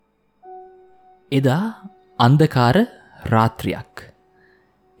එදා අන්ධකාර රාත්‍රියක්.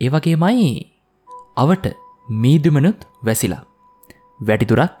 ඒ වගේමයි අවට මීදුමනුත් වැසිලා.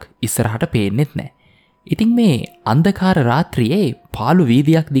 වැඩිදුරක් ඉස්සරහට පේන්නෙත් නැහැ. ඉතින් මේ අන්ධකාර රාත්‍රියේ පාළු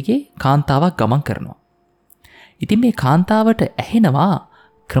වීදියක් දිගේ කාන්තාවක් ගමන් කරනවා. ඉතින් මේ කාන්තාවට ඇහෙනවා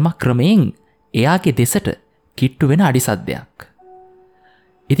ක්‍රමක්‍රමයෙන් එයාගේ දෙසට කිට්ටු වෙන අඩිසද්දයක්.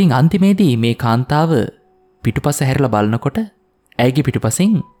 ඉතින් අන්තිමේදී මේ කාන්තාව පිටුපස හැරිලා බලනකොට ඇයගේ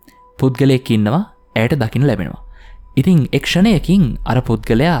පිටුපසින් පුද්ගලයෙක් ඉන්නවා ඇයට දකින්න ලැබෙනවා. ඉතින් එක් ක්ෂණයකින් අර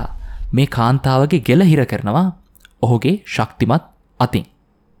පුද්ගලයා මේ කාන්තාවගේ ගෙල හිර කරනවා ඔහුගේ ශක්තිමත් අතින්.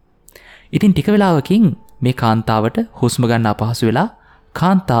 ඉතින් ටික වෙලාවකින් මේ කාන්තාවට හුස්ම ගන්න අපහසු වෙලා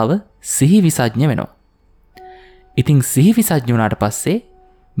කාන්තාව සිහි විසඥ වෙනවා. ඉතින් සිහි විසඥ වුණාට පස්සේ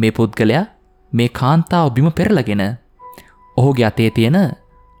මේ පුද්ගලයා මේ කාන්තාව බිම පෙරලගෙන ඔහුගේ අතේ තියෙන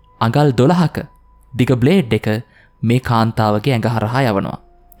අඟල් 12ක දිග බ්ලේඩ් එක මේ කාන්තාවගේ ඇඟ හරහා යවනවා.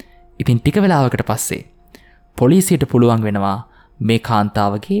 ඉතින් ටික වෙලාවකට පස්සේ පොලිසියට පුළුවන් වෙනවා මේ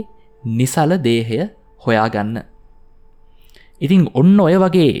කාන්තාවගේ නිසල දේහය හොයාගන්න. ඉතින් ඔන්න ඔය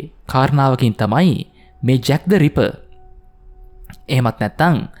වගේ කාරණාවකින් තමයි මේ ජැක් ද රිපර් එහෙමත්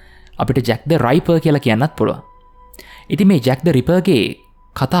නැත්නම් අපිට ජැක් ද රයිපර් කියලා කියන්නත් පුළුවන්. ඉතින් මේ ජැක් ද රිපර්ගේ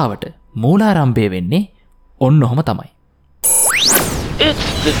කතාවට මූලාරම්භය වෙන්නේ ඔන්න ඔහම තමයි. It's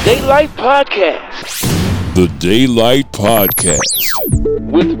the Daylight Podcast. The Daylight Podcast.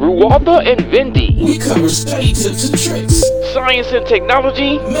 With Ruwalda and Vindy. We cover study tips and tricks, Science and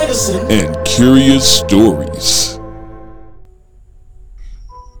technology. medicine, And curious stories.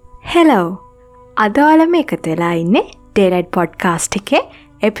 Hello අදෝලම එකතු වෙලා ඉන්නේ ඩේලයිට් පොඩ්කාස්ට් එකේ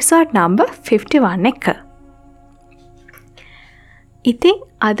එපිසෝඩ් නම්බර් 51 එක. ඉතින්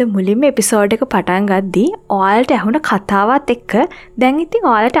අද මුලින්ම එපිසෝඩ් එක පටන් ගද්දී ඔයාලට ඇහුණ කතාවත් එක්ක දැන් ඉතින්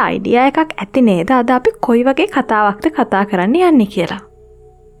ඔයාලට අයිඩියා එකක් ඇති නේද අද අපි කොයි වගේ කතාවක්ද කතා කරන්න යන්නේ කියලා.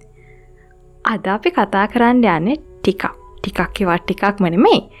 අද අපි කතා කරන්න යන්නේ ටිකක් කිව්වට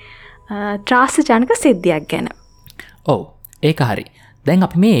නෙමෙයි ත්‍රාසජනක සිද්ධියක් ගැන. ඔව් ඒක හරි. දැන්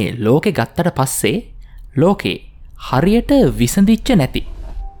අපි මේ ලෝකෙ ගත්තට පස්සේ ලෝකේ හරියට විසඳිච්ච නැති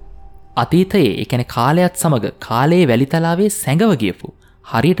අතීතයේ ඒ කියන්නේ කාලයත් සමග කාලයේ වැලිතලාවේ සැඟව ගියපු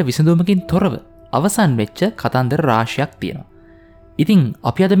හරියට විසඳුමකින් තොරව අවසන් වෙච්ච කතන්දර රාශියක් තියෙනවා. ඉතින්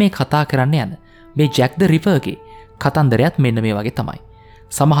අපි අද මේ කතා කරන්න යන මේ ජැක් ද රිපර්ගේ කතන්දරයත් මෙන්න මේ වගේ තමයි.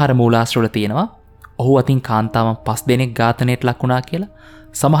 සමහර මූලාශ්‍රවල තියෙනවා ඔහු අතින් කාන්තාවන් 5 දෙනෙක් ඝාතනයට ලක් වුණා කියලා.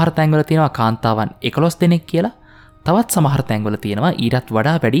 සමහර තැන්වල තියෙනවා කාන්තාවන් 11 දෙනෙක් කියලා. තවත් සමහර තැන්වල තියෙනවා ඊටත්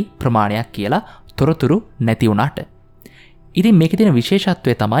වඩා වැඩි ප්‍රමාණයක් කියලා තොරතුරු නැති වුණාට. ඉතින් මේකේ තියෙන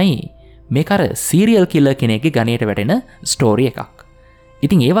විශේෂත්වය තමයි මේක අර සීරියල් කිලර් කෙනෙක්ගේ ගණයට වැටෙන ස්ටෝරි එකක්.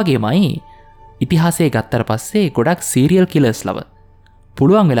 ඉතින් ඒ වගේමයි ඉතිහාසයේ ගත්තට පස්සේ ගොඩක් සීරියල් කිලර්ස් ලව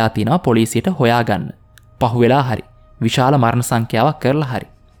පුළුවන් වෙලා තියෙනවා පොලිසියට හොයාගන්න. පහුවෙලා හරි විශාල මරණ සංඛ්‍යාවක් කරලා හරි.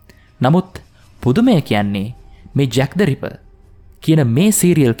 නමුත් පුදුමය කියන්නේ මේ ජැක් ද රිපර් කියන මේ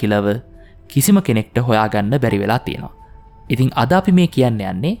සීරියල් කිලර්ව කිසිම කෙනෙක්ට හොයාගන්න බැරි වෙලා තියෙනවා. ඉතින් අද අපි මේ කියන්න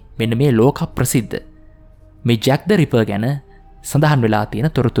යන්නේ මෙන්න මේ ලෝක ප්‍රසිද්ධ මේ ජැක් ද රිපර් ගැන සඳහන් වෙලා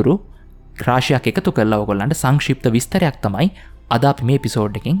තියෙන තොරතුරු රාශියක් එකතු කරලා ඔයගොල්ලන්ට සංක්ෂිප්ත විස්තරයක් තමයි අද අපි මේ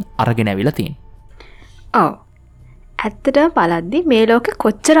එපිසෝඩ් එකෙන් අරගෙන ඇවිල්ලා තියෙන්නේ. ඔව්. ඇත්තටම බලද්දි මේ ලෝකෙ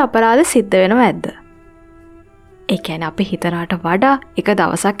කොච්චර අපරාධ සිද්ධ වෙනවද? ඒ කියන්නේ අපි හිතනට වඩා එක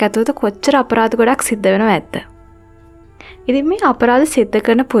දවසක් ඇතුළත කොච්චර අපරාධ ගොඩක් සිද්ධ වෙනවද? ඉතින් මේ අපරාධ සිද්ධ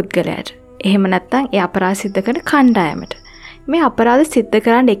කරන පුද්ගලයාට එහෙම නැත්නම් ඒ අපරාධ සිද්ධ කරන කණ්ඩායමට මේ අපරාධ සිද්ධ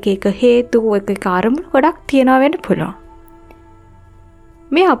කරන්න එක හේතු එක කාරණා ගොඩක් තියනවා වෙන්න පුළුවන්.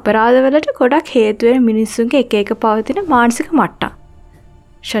 මේ අපරාධවලට ගොඩක් හේතු වෙන මිනිස්සුන්ගේ එක පවතින මානසික මට්ටම්.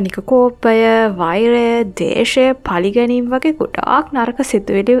 ශනික කෝපය, වෛරය, දේශය, පලිගැනීම් වගේ ගොඩාක් නරක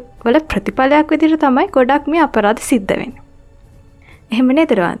සිතුවිලි වල ප්‍රතිඵලයක් විදිහට තමයි ගොඩක් මේ අපරාධ සිද්ධ වෙන්නේ. එහෙම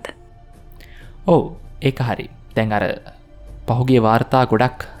නේද රවන්ත? ඔව් ඒක හරි. දැන් අර පහුගිය වාර්තා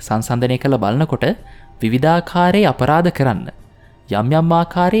ගොඩක් සංසන්දනය කරලා බලනකොට විවිධාකාරයේ අපරාධ කරන්න යම් යම්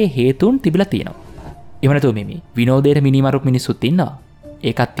ආකාරයේ හේතුන් තිබිලා තියෙනවා. එහෙම නැතුව මේ විනෝදයට මිනිමරුක් මිනිස්සුත් ඉන්නවා.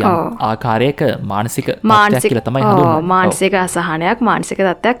 ඒකත් යම් ආකාරයක මානසික තත්ත්වයක් කියලා තමයි හඳුන්වන්නේ. මානසික අසහනයක්, මානසික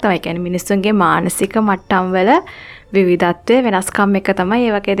තත්ත්වයක් තමයි. කියන්නේ මිනිස්සුන්ගේ මානසික මට්ටම් වල විවිධත්වය වෙනස්කම් එක තමයි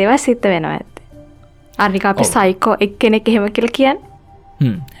මේ වගේ දේවල් සිද්ධ වෙනවා ඇත්තේ. අනික අපි සයිකෝ එක්කෙනෙක් එහෙම කියලා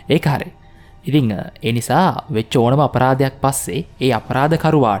කියන්නේ. ඒක හරි. ඉතින් ඒ නිසා වෙච්ච ඕනම අපරාධයක් පස්සේ ඒ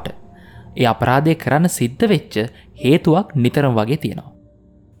අපරාධකරුවාට ඒ අපරාධය කරන්න සිද්ධ වෙච්ච හේතුවක් නිතරම වගේ තියෙනවා.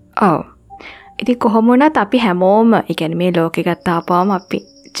 ඔව්. ඉතින් කොහොම වුණත් අපි හැමෝම, ඒ කියන්නේ මේ ලෝකෙ ගත්තාපුවම අපි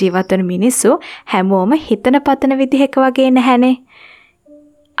ජීවත් වෙන මිනිස්සු හැමෝම හිතන පතන විදිහ එක වගේ නැහැනේ.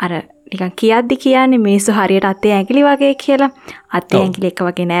 අර නිකන් කියද්දි කියන්නේ මිනිස්සු හරියට අතේ ඇඟිලි වගේ කියලා. අතේ ඇඟිලි එක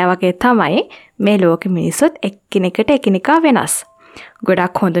වගේ නෑ වගේ තමයි මේ ලෝකෙ මිනිස්සුත් එක්කෙනෙකුට එකිනෙකා වෙනස්.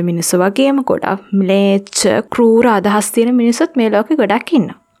 ගොඩක් හොඳ මිනිස්සු වගේම ගොඩක් ම්ලේච්ඡ ක්‍රූර අදහස් තියෙන මිනිස්සුත් මේ ලෝකේ ගොඩක්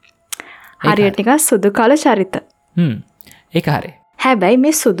ඉන්නවා. හරියට නිකන් සුදු කළු චරිත. ඒක හරි. හැබැයි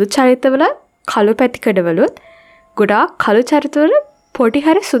මේ සුදු චරිතවල කළු පැතිකඩවලුත් ගොඩාක් කළු චරිතවල පොඩි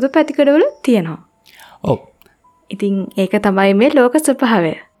හරි සුදු පැතිකඩවලුත් තියෙනවා. ඔව්. ඉතින් ඒක තමයි මේ ලෝක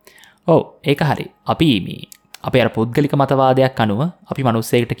ස්වභාවය. ඔව් ඒක හරි. අපි මේ අපේ අර පුද්ගලික මතවාදයක් අනුව අපි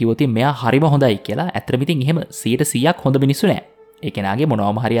මිනිස්සෙක්ට කිව්වොත් මෙයා හරිම හොඳයි කියලා. ඇත්තටම ඉතින් එහෙම 100%ක් හොඳ මිනිස්සු නෑ. ඒ කෙනාගේ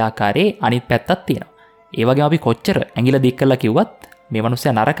මොනවාම හරි ආකාරයේ අනිත් පැත්තක් තියෙනවා. ඒ වගේම අපි කොච්චර ඇඟිල්ල දික් කරලා කිව්වත් මේ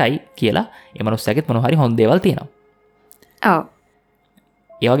මිනිස්සයා නරකයි කියලා ඒ මිනිස්සයාගෙත් මොනවා හරි හොඳ දේවල් තියෙනවා. ඔව්.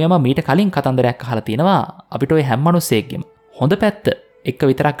 ඒ වගේම මීට කලින් කතන්දරයක් අහලා තියෙනවා අපිට ওই හැම මිනිස්සෙක්ගෙම හොඳ පැත්ත එක්ක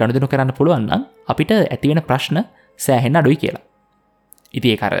විතරක් ගනුදෙනු කරන්න පුළුවන් නම් අපිට ඇති වෙන ප්‍රශ්න සෑහෙන්න අඩුයි කියලා.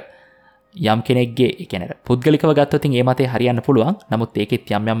 ඉතින් ඒක අර යම් කෙනෙක්ගේ ඒ කියන්නේ පුද්ගලිකව ගත්තොත් ඒ මතේ හරියන්න පුළුවන්. නමුත් ඒකෙත්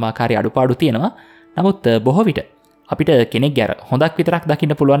යම් යම් ආකාරයේ අඩුපාඩු තියෙනවා. නමුත් බොහෝ විට අපිට කෙනෙක්ගේ අර හොඳක් විතරක්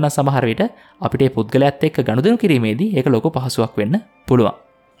දකින්න පුළුවන් නම් සමහර විට අපිට ඒ පුද්ගලයාත් එක්ක ගනුදෙනු කිරීමේදී ඒක ලොකු පහසුවක් වෙන්න පුළුවන්.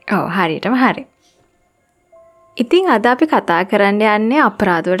 ඔව් හරියටම හරි. ඉතින් අද අපි කතා කරන්න යන්නේ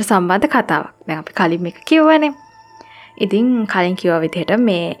අපරාධවලට සම්බන්ධ කතාවක්. දැන් අපි කලින් මේක කිව්වනේ. ඉතින් කලින් කිව්වා විදිහට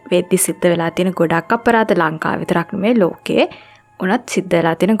මේ වෙද්දි සිද්ධ වෙලා තියෙන ගොඩක් අපරාධ ලංකාව විතරක් නෙමෙයි ලෝකේ උනත් සිද්ධ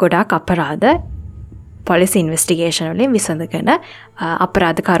වෙලා තියෙන ගොඩක් අපරාධ පොලිස් ඉන්වෙස්ටිගේෂන් වලින් විසඳගෙන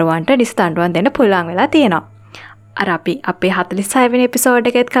අපරාධකරුවන්ට නිසි දඬුවම් දෙන්න පුළුවන් වෙලා තියෙනවා. අර අපි අපේ 46 වෙනි එපිසෝඩ්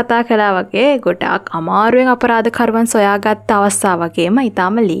එකේත් කතා කළා වගේ ගොඩක් අමාරුවෙන් අපරාධකරුවන් සොයාගත්ත අවස්ථා වගේම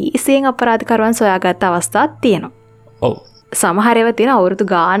ඊටාම ලීසියෙන් අපරාධකරුවන් සොයාගත්ත අවස්ථාත් තියෙනවා. ඔව්. සමහර ඒවා තියෙන අවුරුදු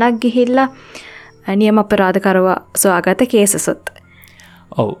ගාණක් ගිහිල්ලා නියම අපරාධකරුවා සොයාගත්ත කේසසුත්.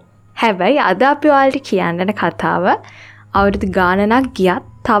 ඔව්. හැබැයි අද අපි ඔයාලට කියන්න කතාව අවුරුදු ගාණක් ගියත්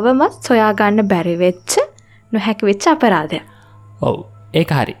තවම සොයාගන්න බැරි වෙච්ච නොහැකි වෙච්ච අපරාධයක්. ඔව්.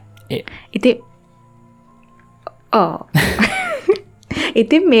 ඒක හරි. ඉතින්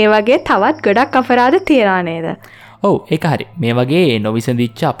ඉතින් මේ වගේ තවත් ගොඩක් අපරාධ තියනවා නේද? ඔව් ඒක හරි. මේ වගේ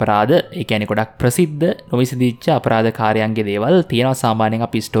නොවිසඳිච්ච අපරාධ, ඒ කියන්නේ ගොඩක් ප්‍රසිද්ධ නොවිසඳිච්ච අපරාධකාරයන්ගේ දේවල් තියෙනවා. සාමාන්‍යයෙන්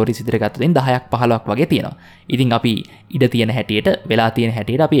අපි ස්ටෝරිස් ඉදිරියට ගත්තොත් 10ක් 15ක් වගේ තියෙනවා. ඉතින් අපි ඉඩ තියෙන හැටියට, වෙලා තියෙන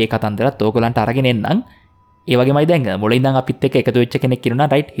හැටියට අපි ඒ කතන්දරත් ඕගොල්ලන්ට අරගෙන එන්නම්. ඒ වගේමයි දැන් මුලින් ඉඳන් අපිත් එක්ක එකතු වෙච්ච කෙනෙක්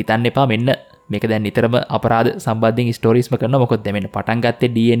ඉන්නවා රයිට්. හිතන්න එපා මෙන්න මේක දැන් නිතරම අපරාධ සම්බන්ධයෙන් ස්ටෝරීස්ම කරනවා. මොකද දැන් මෙන්න පටන් ගත්තේ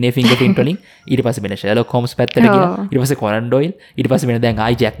DNA fingerprint වලින්. ඊට පස්සේ මෙන්න Sherlock Holmes පැත්තට ගියා. ඊට පස්සේ Conan Doyle. ඊට පස්සේ මෙන්න දැන්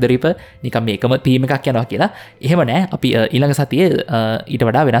ආයි Jack the Ripper. නිකන් මේකම තීම් එකක් යනවා කියලා. එහෙම නෑ. අපි ඊළඟ සතියේ ඊට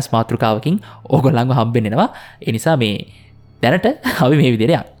වඩා වෙනස් මාතෘකාවකින් ඕගොල්ලන්ව හම්බෙන්න එනවා. ඒ නිසා මේ දැනට අපි මේ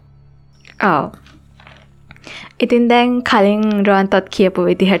විදිහට යන්න. ඔව්. ඉතින් දැන් කලින් රොන්තත් කියපු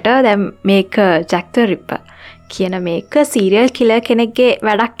විදිහට දැන් මේක Jack the Ripper කියන මේක සීරියල් කිලර් කෙනෙක්ගේ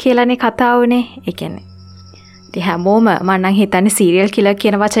වැඩක් කියලානේ කතා වුනේ. ඒ කියන්නේ ඉතින් හැමෝම මම නම් හිතන්නේ සීරියල් කිලර්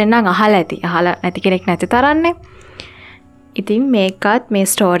කියන වචනේ නම් අහලා ඇති. අහලා නැති කෙනෙක් නැති තරන්නේ. ඉතින් මේකත් මේ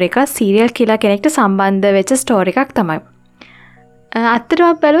ස්ටෝරි එක සීරියල් කිලර් කෙනෙක්ට සම්බන්ධ වෙච්ච ස්ටෝරි එකක් තමයි.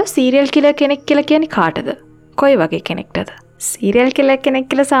 අත්‍තරම බැලුවා සීරියල් කිලර් කෙනෙක් කියලා කියන්නේ කාටද? කොයි වගේ කෙනෙක්ටද? සීරියල් කිලර් කෙනෙක්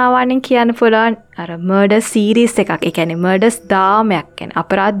කියලා සාමාන්‍යයෙන් කියන්න පුළුවන් අර මර්ඩර් සීරීස් එකක්. ඒ කියන්නේ මර්ඩර්ස් දාමයක් කියන්නේ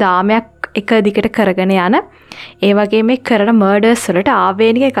අපරාධ දාමයක් එක දිගට කරගෙන යන ඒ වගේ මේ කරන මර්ඩර්ස් වලට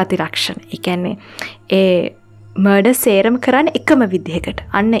ආවේනික ගති ලක්ෂණ. ඒ කියන්නේ ඒ මර්ඩර් සේරම කරන්නේ එකම විදිහකට.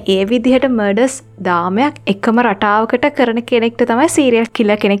 අන්න ඒ විදිහට මර්ඩර්ස් දාමයක් එකම රටාවකට කරන කෙනෙක්ට තමයි සීරියල්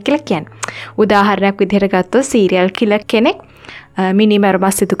කිලර් කෙනෙක් කියලා කියන්නේ. උදාහරණයක් විදිහට ගත්තොත් සීරියල් කිලර් කෙනෙක් මිනි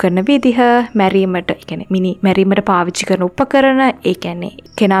මැරුමක් සිදු කරන විදිහ, මැරීමට, ඒ කියන්නේ මැරීමට පාවිච්චි කරන උපකරණ, ඒ කියන්නේ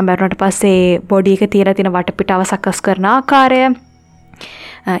කෙනා මැරුණාට පස්සේ බොඩි එක තියලා තියෙන වටපිටාව සකස් කරන ආකාරය,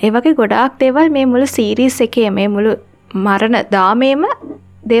 ඒ වගේ ගොඩාක් දේවල් මේ මුළු සීරීස් එකේ මේ මුළු මරණ දාමේම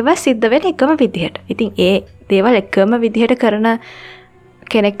දේවල් සිද්ධ වෙන එකම විදිහට. ඉතින් ඒ දේවල් එකම විදිහට කරන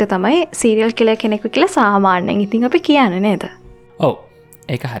කෙනෙක්ට තමයි සීරියල් කිලර් කෙනෙක් කියලා සාමාන්‍යයෙන් ඉතින් අපි කියන්නේ නේද? ඔව්.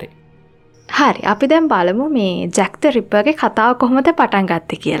 ඒක හරි. හරි. අපි දැන් බලමු මේ ජැක් ද රිපර්ගේ කතාව කොහොමද පටන්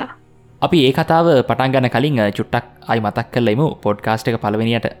ගත්තේ කියලා. අපි ඒ කතාව පටන් ගන්න කලින් චුට්ටක් ආයි මතක් කරලා ඉමු. පොඩ්කාස්ට් එක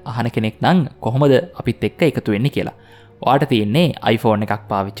පළවෙනියට අහන කෙනෙක් නම් කොහොමද අපිත් එක්ක එකතු වෙන්නේ කියලා. ඔයාට තියෙන්නේ iPhone එකක්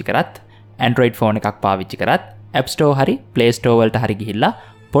පාවිච්චි කරත්, Android phone එකක් පාවිච්චි කරත්, App Store හරි Play Store වලට හරි ගිහිල්ලා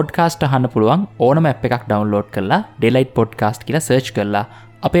පොඩ්කාස්ට් අහන්න පුළුවන් ඕනම app එකක් download කරලා Daylight Podcast කියලා search කරලා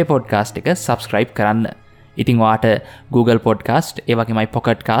අපේ podcast එක subscribe කරන්න. ඉතින් ඔයාට Google Podcast, ඒ වගේමයි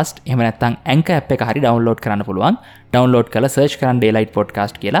Pocket Cast, එහෙම නැත්නම් Anchor app එක හරි download කරන්න පුළුවන්. download කරලා search කරන්න Daylight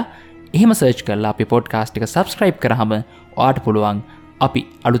Podcast කියලා. එහෙම search කරලා අපේ podcast එක subscribe කරාම ඔයාට පුළුවන් අපි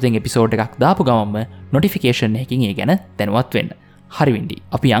අලුතෙන් එපිසෝඩ් එකක් දාපු ගමන්ම notification එකකින් ඒ ගැන දැනුවත් වෙන්න. හරි වෙන්ඩි.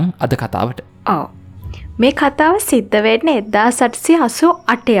 අපි යන් අද කතාවට. ඔව්. මේ කතාව සිද්ධ වෙන්නේ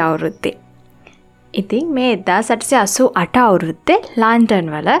 1888 අවුරුද්දේ. ඉතින් මේ 1888 අවුරුද්දේ ලන්ඩන්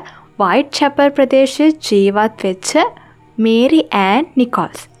වල වයිට් චැපල් ප්‍රදේශයේ ජීවත් වෙච්ච මේරි ඇන්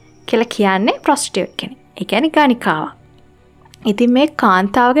නිකොල්ස් කියලා කියන්නේ ප්‍රොස්ටිටියුට් කෙනෙක්. ඒ කියන්නේ ගණිකාවක්. ඉතින් මේ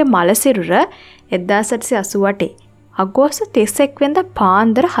කාන්තාවගේ මලසිරුර 1888 අගෝස්තු 31 වෙනිදා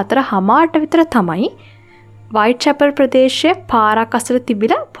පාන්දර 4:00 විතර තමයි වයිට්චැපල් ප්‍රදේශයේ පාරක් අසල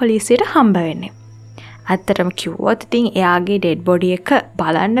තිබිලා පොලිසියට හම්බ වෙන්නේ. ඇත්තටම කිව්වොත් ඉතින් එයාගේ ඩෙඩ් බොඩි එක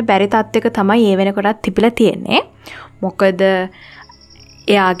බලන්න බැරි තත්ත්වයක තමයි ඒ වෙනකොටත් තිබිලා තියෙන්නේ. මොකද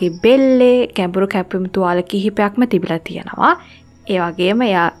එයාගේ බෙල්ලේ ගැඹුරු කැපුම් තුවාල කිහිපයක්ම තිබිලා තියෙනවා. ඒ වගේම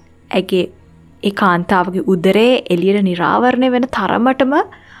එයාගේ ඒ කාන්තාවගේ උදරයේ එළියට නිරාවරණය වෙන තරමටම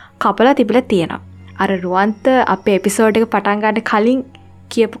කපලා තිබිලා තියෙනවා. අර රුවන්ත අපේ එපිසෝඩ් එක පටන් ගන්න කලින්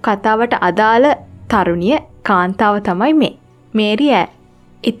කියපු කතාවට අදාළ තරුණිය කාන්තාව තමයි මේ. Mary Ann.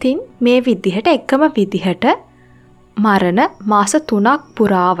 ඉතින් මේ විදිහට එකම විදිහට මරණ මාස 3ක්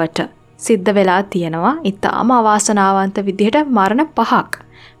පුරාවට සිද්ධ වෙලා තියෙනවා. ඉතාම අවාසනාවන්ත විදිහට මරණ 5ක්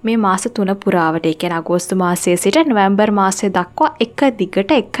මේ මාස 3 පුරාවට, ඒ කියන්නේ අගෝස්තු මාසයේ සිට නොවැම්බර් මාසය දක්වා එක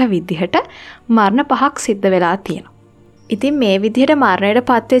දිගට එක විදිහට මරණ 5ක් සිද්ධ වෙලා තියෙනවා. ඉතින් මේ විදිහට මරණයට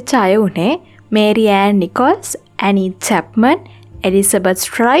පත්වෙච්ච අය උනේ Mary Ann Nichols, Annie Chapman, Elizabeth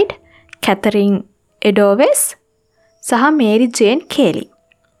Stride, Catherine Eddowes සහ මේරි ජේන් කේලි.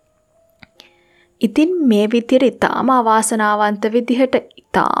 ඉතින් මේ විදිහට ඉතාම අවාසනාවන්ත විදිහට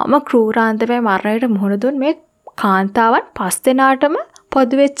ඉතාම ක්‍රූරාන්තමය මරණයට මුහුණ දුන් මේ කාන්තාවන් 5 දෙනාටම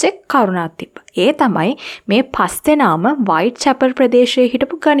පොදු වෙච්ච කරුණක් තිබ්බා. ඒ තමයි මේ 5 දෙනාම වයිට්චැපල් ප්‍රදේශයේ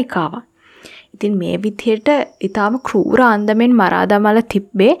හිටපු ගණිකාවන්. ඉතින් මේ විදිහට ඉතාම ක්‍රූරාන්තමෙන් මරා දමලා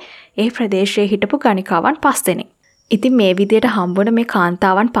තිබ්බේ ඒ ප්‍රදේශයේ හිටපු ගණිකාවන් 5 දෙනෙක්. ඉතින් මේ විදිහට හම්බුන මේ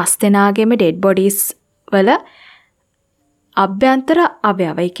කාන්තාවන් 5 දෙනාගේම ඩෙඩ් බොඩිස් වල අභ්‍යන්තර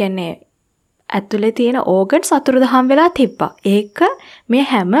අවයව, ඒ කියන්නේ ඇතුලේ තියෙන ඕගන්ස් අතුරුදහන් වෙලා තිබ්බා. ඒක මේ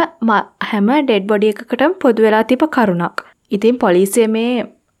හැම ඩෙඩ් බොඩි එකකටම පොදු වෙලා තිබ්බ කරුණක්. ඉතින් පොලිසිය මේ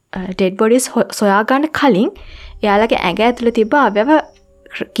ඩෙඩ් බොඩිස් සොයා ගන්න කලින් එයාලගේ ඇඟ ඇතුලේ තිබ්බ අවයව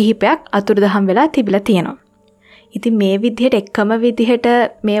කිහිපයක් අතුරුදහන් වෙලා තිබිලා තියෙනවා. ඉතින් මේ විදිහට එකම විදිහට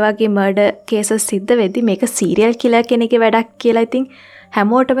මේ වගේ මර්ඩර් කේසස් සිද්ධ වෙද්දි මේක සීරියල් කිලර් කෙනෙක්ගේ වැඩක් කියලා ඉතින්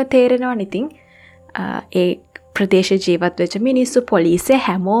හැමෝටම තේරෙනවනේ. ඉතින් ඒ ප්‍රදේශ ජීවත් වෙච්ච මිනිස්සු, පොලිසිය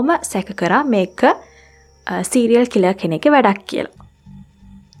හැමෝම සැක කරා මේක සීරියල් කිලර් කෙනෙක්ගේ වැඩක් කියලා.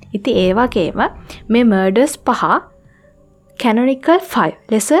 ඉතින් ඒ වගේම මේ මර්ඩර්ස් 5 කැනොනිකල්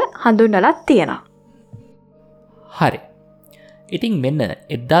 5 ලෙස හඳුන්වලා තියෙනවා. හරි. ඉතින් මෙන්න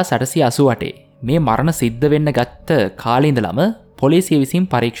 1888 මේ මරණ සිද්ධ වෙන්න ගත්ත කාලේ ඉඳලම පොලිසිය විසින්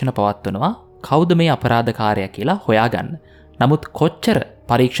පරීක්ෂණ පවත්වනවා කවුද මේ අපරාධකාරයා කියලා හොයාගන්න. නමුත් කොච්චර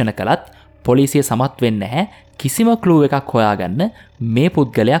පරීක්ෂණ කළත් පොලිසිය සමත් වෙන්නේ නැහැ කිසිම ක්ලූ එකක් හොයාගන්න මේ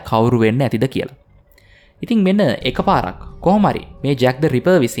පුද්ගලයා කවුරු වෙන්න ඇතිද කියලා. ඉතින් මෙන්න එකපාරක් කොහොම හරි මේ ජැක් ද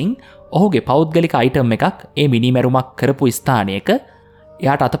රිපර් විසින් ඔහුගේ පෞද්ගලික අයිටම් එකක් ඒ මිනිමැරුමක් කරපු ස්ථානයක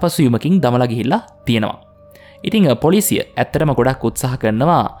එයාට අතපසුවීමකින් දමලා ගිහිල්ලා තියෙනවා. ඉතින් පොලිසිය ඇත්තටම ගොඩක් උත්සාහ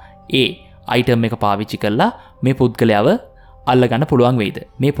කරනවා ඒ අයිටම් එක පාවිච්චි කරලා මේ පුද්ගලයාව අල්ලගන්න පුළුවන් වෙයිද,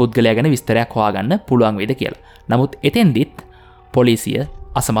 මේ පුද්ගලයා ගැන විස්තරයක් හොයාගන්න පුළුවන් වෙයිද කියලා. නමුත් එතෙන්දිත් පොලිසිය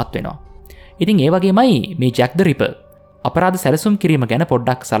අසමත් වෙනවා. ඉතින් ඒ වගේමයි මේ ජැක් ද රිපර් අපරාධ සැලසුම් කිරීම ගැන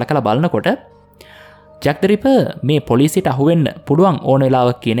පොඩ්ඩක් සලකලා බලනකොට ජැක් ද රිපර් මේ පොලිසියට අහුවෙන්න පුළුවන් ඕන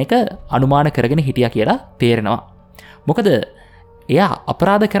වෙලාවක කියන එක අනුමාන කරගෙන හිටියා කියලා තේරෙනවා. මොකද එයා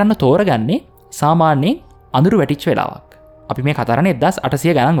අපරාධ කරන්න තෝරගන්නේ සාමාන්‍යයෙන් අඳුරු වැටිච්ච වෙලාවක්. අපි මේ කතා කරන්නේ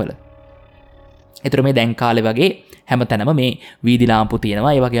 1800 ගණන් වල. ඒතර මේ දැන් කාලේ වගේ හැමතැනම මේ වීදි ලාම්පු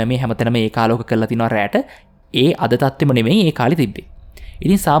තියෙනවා. ඒ වගේම මේ හැමතැනම ඒ කාලෝක කරලා තිනවා රැට. ඒ අද තත්ත්වෙම නෙමෙයි ඒ කාලේ තිබ්බේ.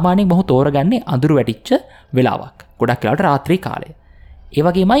 ඉතින් සාමාන්‍යයෙන් මොහු තෝරගන්නේ අඳුරු වැටිච්ච වෙලාවක්. ගොඩක් වෙලාවට රාත්‍රී කාලය. ඒ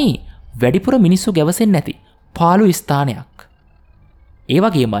වගේමයි වැඩිපුර මිනිස්සු ගැවසෙන්නේ නැති පාළු ස්ථානයක්. ඒ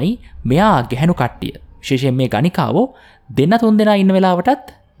වගේමයි මෙයා ගැහණු කට්ටිය විශේෂයෙන් මේ ගණිකාවෝ දෙන්න තුන් දෙනා ඉන්න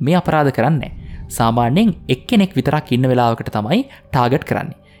වෙලාවටත් මේ අපරාධ කරන්නේ. සාමාන්‍යයෙන් එක්කෙනෙක් විතරක් ඉන්න වෙලාවකට තමයි ටාගට්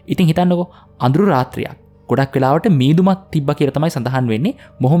කරන්නේ. ඉතින් හිතන්නකෝ අඳුරු රාත්‍රියක්. ගොඩක් වෙලාවට මීදුමක් තිබ්බා කියලා තමයි සඳහන් වෙන්නේ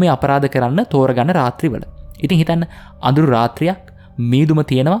මොහු මේ අපරාධ කරන්න තෝරගන්න රාත්‍රිවල. ඉතින් හිතන්න අඳුරු රාත්‍රියක්, මීදුම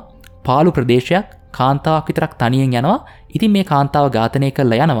තියෙනවා, පාළු ප්‍රදේශයක්, කාන්තාවක් විතරක් තනියෙන් යනවා. ඉතින් මේ කාන්තාව ඝාතනය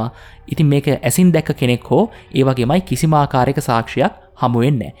කරලා යනවා. ඉතින් මේක ඇසින් දැක්ක කෙනෙක් හෝ ඒ වගේමයි කිසිම ආකාරයක සාක්ෂියක් හමු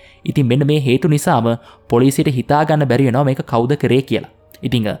වෙන්නේ නැහැ. ඉතින් මෙන්න මේ හේතු නිසාම පොලිසියට හිතා ගන්න බැරි වෙනවා මේක කවුද කරේ කියලා.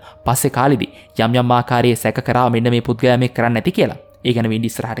 ඉතින් පස්සේ කාලෙදි යම් ආකාරයේ සැක කරා මෙන්න මේ පුද්ගලයා මේක කරන්නේ නැති කියලා. ඒ ගැන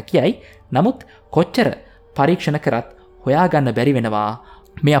වෙන්නේ ඉස්සරහට කියයි. නමුත් කොච්චර පරීක්ෂණ කරත් හොයාගන්න බැරි වෙනවා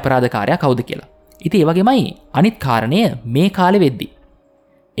මේ අපරාධකාරයා කවුද කියලා. ඉතින් ඒ වගේමයි අනිත් කාරණය මේ කාලෙ වෙද්දි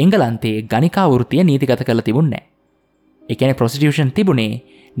එංගලන්තයේ ගණිකා වෘත්තිය නීතිගත කරලා තිබුණේ නැහැ. ඒ කියන්නේ ප්‍රොස්ටිටියුෂන් තිබුණේ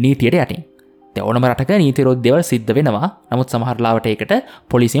නීතියට යටින්. දැන් ඕනම රටක නීති විරෝධ දේවල් සිද්ධ වෙනවා. නමුත් සමහර ලාවට ඒකට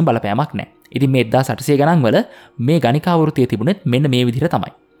පොලිසියෙන් බලපෑමක් නැහැ. ඉතින් මේ 1800 ගණන් වල මේ ගණිකා වෘත්තිය තිබුණෙත් මෙන්න මේ විදිහට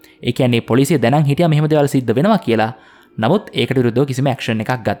තමයි. ඒ කියන්නේ පොලිසිය දැනන් හිටියා මෙහෙම දේවල් සිද්ධ වෙනවා කියලා. නමුත් ඒකට විරුද්ධව කිසිම ඇක්ෂන්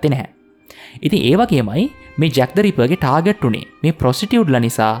එකක් ගත්තේ නැහැ. ඉතින් ඒ වගේමයි මේ ජැක් ද රිපර්ගේ ටාගට් උනේ මේ ප්‍රොස්ටිටියුට්ලා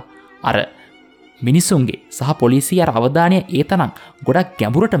නිසා අර මිනිසුන්ගේ සහ පොලිසිය අර අවධානය ඒ තරම් ගොඩක්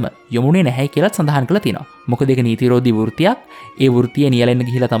ගැඹුරටම යොමුනේ නැහැ කියලා සඳහන් කරලා තියෙනවා. මොකද ඒක නීති විරෝධී වෘත්තියක්. ඒ වෘත්තිය නියැලෙන්න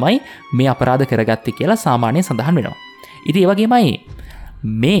ගිහිලා තමයි මේ අපරාධ කරගත්තේ කියලා සාමාන්‍යයෙන් සඳහන් වෙනවා. ඉතින් ඒ වගේමයි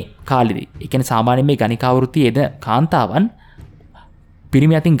මේ කාලෙදී ඒ කියන්නේ සාමාන්‍යයෙන් මේ ගණිකා වෘත්තියේද කාන්තාවන්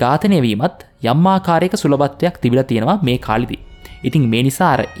පිරිමි අතින් ඝාතනය වීමත් යම් ආකාරයක සුලභත්වයක් තිබිලා තියෙනවා මේ කාලෙදී. ඉතින් මේ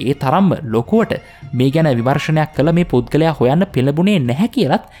නිසා අර ඒ තරම්ම ලොකුවට මේ ගැන විමර්ශනයක් කළ මේ පුද්ගලයා හොයන්න පෙළඹුණේ නැහැ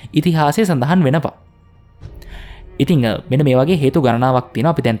කියලත් ඉතිහාසයේ සඳහන් වෙනවා. ඉතින් මෙන්න මේ වගේ හේතු ගණනාවක්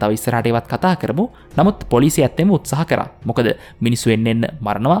තියෙනවා. අපි දැන් තව ඉස්සරහට ඒවත් කතා කරමු. නමුත් පොලිසිය ඇත්තෙම උත්සාහ කරා. මොකද මිනිස්සු එන්න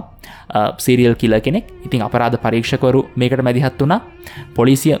මරනවා. සීරියල් කිලර් කෙනෙක්. ඉතින් අපරාධ පරීක්ෂකවරු මේකට මැදිහත් වුණා.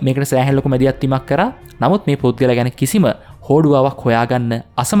 පොලිසිය මේකට සෑහෙන ලොකු මැදිහත් වීමක් කරා. නමුත් මේ පුද්ගලයා ගැන කිසිම හෝඩුවාවක් හොයාගන්න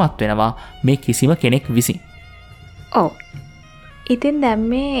අසමත් වෙනවා මේ කිසිම කෙනෙක් විසින්. ඔව්. ඉතින් දැන්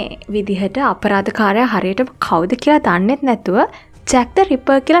මේ විදිහට අපරාධකාරයා හරියට කවුද කියලා දන්නෙත් නැතුව ජැක් ද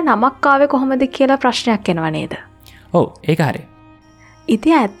රිපර් කියලා නමක් ආවේ කොහොමද කියලා ප්‍රශ්නයක් එනවා නේද? ඔව් ඒක හරි.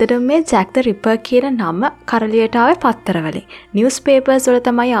 ඉතින් ඇත්තටම මේ ජැක් ද රිපර් කියන නම කරලියට ආවේ පත්තරවලින්. නිවුස් පේපර්ස් වල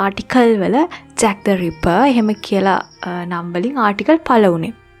තමයි ආටිකල් වල ජැක් ද රිපර් එහෙම කියලා නම් වලින් ආටිකල් පළ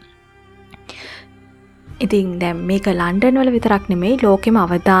වුණේ. ඉතින් දැන් මේක ලන්ඩන් වල විතරක් නෙමෙයි ලෝකෙම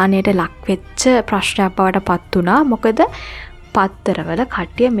අවධානයට ලක් වෙච්ච ප්‍රශ්නයක් බවට පත් වුණා. මොකද පත්තරවල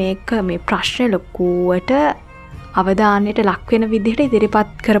කට්ටිය මේක මේ ප්‍රශ්නේ ලොකුවට අවධානයට ලක් වෙන විදිහට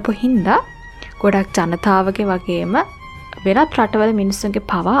ඉදිරිපත් කරපු හින්දා ගොඩක් ජනතාවගේ වගේම වෙනත් රටවල මිනිස්සුන්ගේ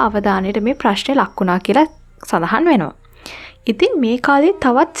පවා අවධානයට මේ ප්‍රශ්නේ ලක් වුණා කියලා සඳහන් වෙනවා. ඉතින් මේ කාලේ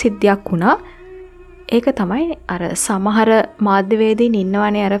තවත් සිද්ධියක් වුණා. ඒක තමයි අර සමහර මාධ්‍යවේදීන්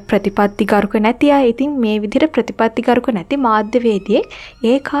ඉන්නවනේ අර ප්‍රතිපත්තිගරුක නැති අය. ඉතින් මේ විදිහට ප්‍රතිපත්තිගරුක නැති මාධ්‍යවේදියෙක්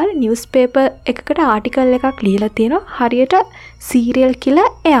ඒ කාලේ නිවුස් පේපර් එකකට ආටිකල් එකක් ලියලා තියෙනවා හරියට සීරියල් කිලර්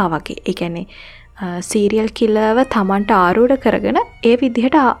එයා වගේ. ඒ කියන්නේ සීරියල් කිලර්ව Tamanට ආරූඪ කරගෙන ඒ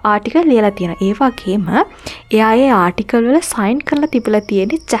විදිහට ආටිකල් ලියලා තියෙනවා. ඒ වගේම එයා ඒ ආටිකල් වල සයින් කරලා තිබිලා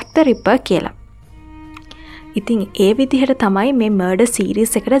තියෙන්නේ ජැක් ද රිපර් කියලා. ඉතින් ඒ විදිහට තමයි මේ මර්ඩර්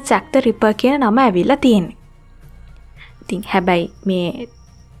සීරීස් එකට ජැක් ද රිපර් කියන නම ඇවිල්ලා තියෙන්නේ. ඉතින් හැබැයි මේ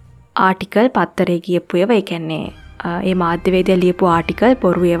ආටිකල් පත්තරේ ගියපු ඒවා ඒ කියන්නේ ඒ මාධ්‍යවේදියා ලියපු ආටිකල්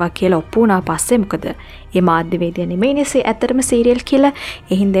බොරු ඒවා කියලා ඔප්පු වුණා පස්සේ මොකද ඒ මාධ්‍යවේදියා නෙමෙයිනේ ඇත්තටම සීරියල් කියලා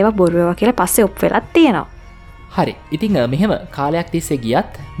ඒ හින්දා ඒවා බොරු ඒවා කියලා පස්සේ ඔප් වෙලක් තියෙනවා. හරි. ඉතින් මෙහෙම කාලයක් තිස්සේ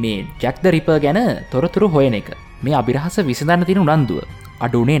ගියත් මේ ජැක් ද රිපර් ගැන තොරතුරු හොයන එක මේ අභිරහස විසඳන්න තියෙන උනන්දුව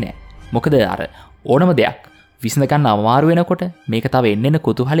අඩුුනේ නැහැ. මොකද අර ඕනම දෙයක් විසඳ ගන්න අමාරු වෙනකොට මේක තව එන්න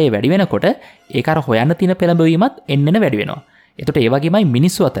කුතුහලයේ වැඩි වෙනකොට ඒක අර හොයන්න තියෙන පෙළඹවීමත් එන්න වැඩි වෙනවා. එතකොට ඒ වගේමයි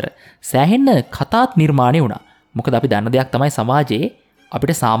මිනිස්සු අතර සෑහෙන්න කතාත් නිර්මාණය වුණා. මොකද අපි දන්න දෙයක් තමයි සමාජයේ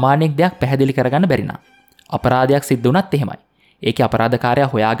අපිට සාමාන්‍යයෙන් දෙයක් පැහැදිලි කරගන්න බැරි නම් අපරාධයක් සිද්ධ වුණත් එහෙමයි. ඒකේ අපරාධකාරයා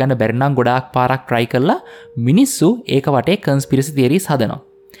හොයාගන්න බැරි නම් ගොඩාක් පාරක් try කරලා මිනිස්සු ඒක වටේ conspiracy theories හදනවා.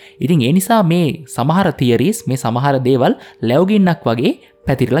 ඉතින් ඒ නිසා මේ සමහර theories මේ සමහර දේවල් ලැබුගින්නක් වගේ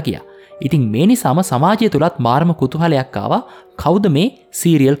පැතිරලා ගියා. ඉතින් මේ නිසාම සමාජය තුලත් මාරම කුතුහලයක් ආවා කවුද මේ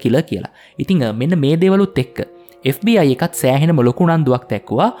සීරියල් කිලර් කියලා. ඉතින් මෙන්න මේ දේවලුත් එක්ක FBI එකත් සෑහෙනම ලොකු උනන්දුවක්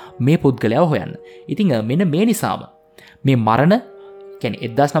දැක්වුවා මේ පුද්ගලයාව හොයන්න. ඉතින් මෙන්න මේ නිසාම මේ මරණ කියන්නේ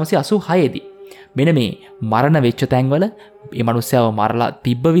 1986 දී මෙන්න මේ මරණ වෙච්ච තැන්වල මේ මිනිස්සයව මරලා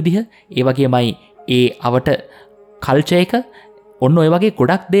තිබ්බ විදිහ ඒ වගේමයි ඒ අවට කල්චර් එක ඔන්න ඔය වගේ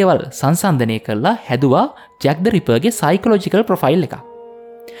ගොඩක් දේවල් සංසන්දනය කරලා හැදුවා ජැක් ද රිපර්ගේ සයිකොලොජිකල් ප්‍රොෆයිල් එකක්.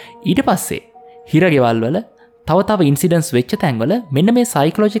 ඊට පස්සේ හිරගෙවල් වල තව ඉන්සිඩන්ස් වෙච්ච තැන්වල මෙන්න මේ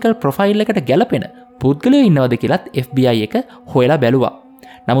සයිකොලොජිකල් ප්‍රොෆයිල් එකට ගැලපෙන පුද්ගලයෝ ඉන්නවද කියලත් FBI එක හොයලා බැලුවා.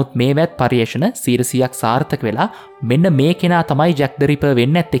 නමුත් මේවත් පර්යේෂණ 100%ක් සාර්ථක වෙලා මෙන්න මේ කෙනා තමයි ජැක් ද රිපර්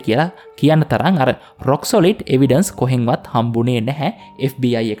වෙන්නේ නැත්තේ කියලා කියන්න තරම් අර rock solid evidence කොහෙන්වත් හම්බුනේ නැහැ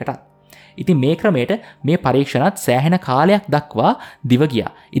FBI එකටත්. ඉතින් මේ ක්‍රමයට මේ පරීක්ෂණත් සෑහෙන කාලයක් දක්වා දිව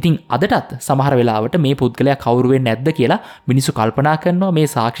ගියා. ඉතින් අදටත් සමහර වෙලාවට මේ පුද්ගලයා කවුරු වෙන්නේ නැද්ද කියලා මිනිස්සු කල්පනා කරනවා මේ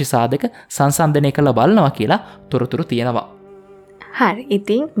සාක්ෂි සාධක සංසන්දනය කරලා බලනවා කියලා තොරතුරු තියෙනවා. හරි.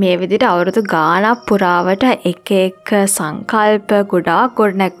 ඉතින් මේ විදිහට අවුරුදු ගාණක් පුරාවට එක එක සංකල්ප ගොඩාක්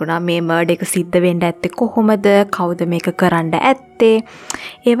ගොඩ නැගුණා. මේ මර්ඩර් එක සිද්ධ වෙන්න ඇත්තේ කොහොමද? කවුද මේක කරන්න ඇත්තේ?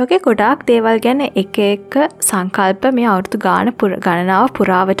 ඒ වගේ ගොඩාක් දේවල් ගැන එක එක සංකල්ප මේ අවුරුදු ගණනාව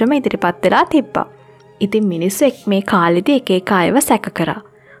පුරාවටම ඉදිරිපත් වෙලා තිබ්බා. ඉතින් මිනිස්සු මේ කාලෙදී එක එක අයව සැක කරා.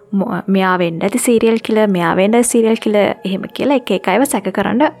 මෙයා වෙන්න ඇති සීරියල් කිලර්, මෙයා වෙන්න සීරියල් කිලර් එහෙම කියලා එක එක අයව සැක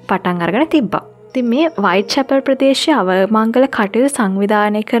කරන්න පටන් අරගෙන තිබ්බා. ඉතින් මේ වයිට්චැපල් ප්‍රදේශයේ අවමංගල කටයුතු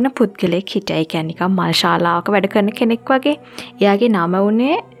සංවිධානය කරන පුද්ගලයෙක් හිටියා. ඒ කියන්නේ නිකන් මල් ශාලාවක වැඩ කරන කෙනෙක් වගේ. එයාගේ නම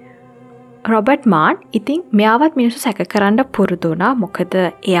වුණේ රොබර්ට් මාන්. ඉතින් මෙයාවත් මිනිස්සු සැක කරන්න පුරුදු වුණා. මොකද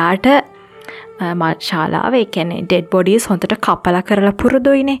එයාට ශාලාව එකැනෙ ඩෙඩ් බොඩිස් හොඳට කපල කරලා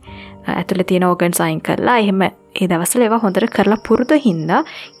පුරුදුයිනේ ඇතුළ තියෙන ඕගන් සයින් කරලා එහෙම ඒ දවසල ඒවා හොඳට කරලා පුරුදු හින්දා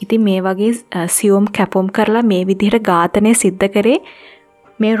ඉතින් මේ වගේ සියුම් කැපුම් කරලා මේ විදිහට ඝාතනය සිද්ධ කරේ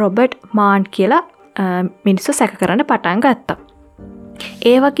මේ රොබර්ට් මාන් කියලා මිනිස්සු සැක කරන්න පටන් ගත්තා.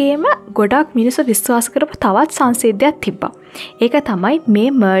 ඒ වගේම ගොඩක් මිනිස්සු විශ්වාස කරපු තවත් සංසිද්ධියක් තිබ්බා. ඒක තමයි මේ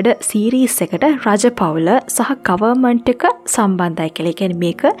මර්ඩර් සීරීස් එකට රජ පවුල සහ ගවර්න්මන්ට් එක සම්බන්ධයි කියලා. ඒ කියන්නේ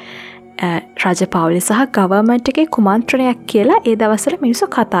මේක රජ පවුල සහ ගවර්න්මන්ට් එකේ කුමන්ත්‍රණයක් කියලා ඒ දවස්වල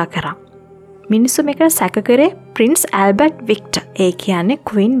මිනිස්සු කතා කරා. මිනිස්සු මේකට සැක කරේ ප්‍රින්ස් ඇල්බර්ට් වික්ටර්. ඒ කියන්නේ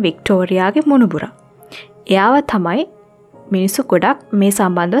ක්වීන් වික්ටෝරියාගේ මුණුබුරා. එයාව තමයි මිනිස්සු ගොඩක් මේ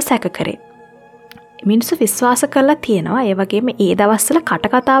සම්බන්ධව සැක කරේ. මිනිස්සු විශ්වාස කරලා තියෙනවා ඒ වගේම ඒ දවස්වල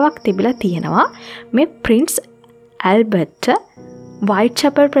කටකතාවක් තිබිලා තියෙනවා මේ ප්‍රින්ස් ඇල්බර්ට් වයිට්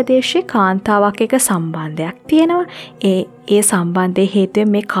චැපල් ප්‍රදේශයේ කාන්තාවක් එක සම්බන්ධයක් තියෙනවා. ඒ සම්බන්ධයේ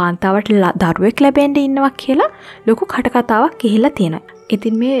හේතුවෙන් මේ කාන්තාවට දරුවෙක් ලැබෙන්න ඉන්නවා කියලා ලොකු කටකතාවක් ගිහිල්ලා තියෙනවා.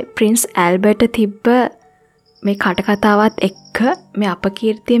 ඉතින් මේ ප්‍රින්ස් ඇල්බර්ට් තිබ්බ මේ කටකතාවත් එක්ක මේ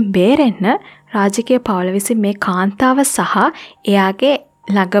අපකීර්තියෙන් බේරෙන්න රාජකීය පවුල විසින් මේ කාන්තාව සහ එයාගේ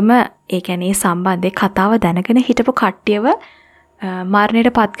ළඟම ඒ කියන්නේ සම්බන්ධයේ කතාව දැනගෙන හිටපු කට්ටියව මරණයට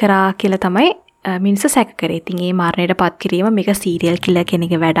පත් කරා කියලා තමයි මිනිස්සු සැක කරේ. ඉතින් මේ මරණයට පත් කිරීම මේක සීරියල් කිලර්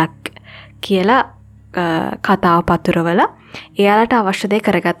කෙනෙක්ගේ වැඩක් කියලා කතාව පතුරවලා එයාලට අවශ්‍ය දේ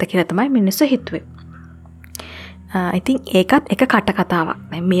කරගත්ත කියලා තමයි මිනිස්සු හිතුවේ. ඉතින් ඒකත් එක කටකතාවක්.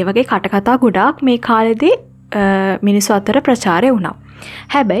 මේ වගේ කටකතා ගොඩාක් මේ කාලෙදී මිනිස්සු අතර ප්‍රචාරය වුණා.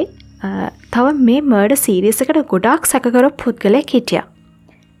 හැබැයි තව මේ මර්ඩර් සීරීස් එකට ගොඩාක් සැක කරපු පුද්ගලයෙක් හිටියා.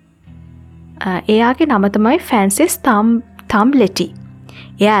 එයාගේ නම තමයි ෆ්‍රැන්සිස් තම්බ්ලෙටි.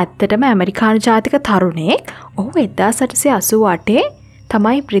 එයා ඇත්තටම ඇමරිකානු ජාතික තරුණයෙක්. ඔහු 1888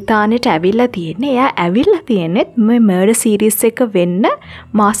 තමයි බ්‍රිතාන්‍යයට ඇවිල්ලා තියෙන්නේ. එයා ඇවිල්ලා තියෙන්නේ මේ මර්ඩර් සීරීස් එක වෙන්න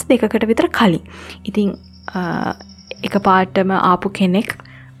මාස 2කට විතර කලින්. ඉතින් එකපාරටම ආපු කෙනෙක්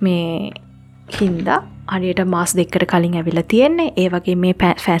මේ හින්දා හරියට මාස 2කට කලින් ඇවිල්ලා තියෙන්නේ. ඒ වගේ මේ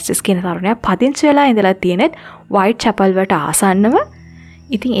ෆ්‍රැන්සිස් කියන තරුණයා පදිංචි වෙලා ඉඳලා තියෙනෙත් වයිට් චැපල් වලට ආසන්නව.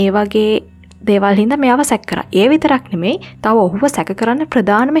 ඉතින් ඒ වගේ දේවල් හින්දා මෙයාව සැක කරා. ඒ විතරක් නෙමෙයි, තව ඔහුව සැක කරන්න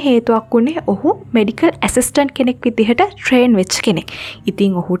ප්‍රධානම හේතුවක් වුණේ ඔහු මෙඩිකල් ඇසිස්ටන්ට් කෙනෙක් විදිහට ට්‍රේන් වෙච්ච කෙනෙක්.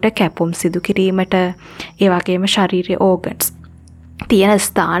 ඉතින් ඔහුට කැපුම් සිදු කිරීමට ඒ වගේම ශාරීරික ඕගන්ස් තියෙන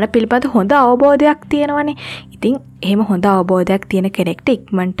ස්ථාන පිළිබඳ හොඳ අවබෝධයක් තියෙනවනේ. ඉතින් එහෙම හොඳ අවබෝධයක් තියෙන කෙනෙක්ට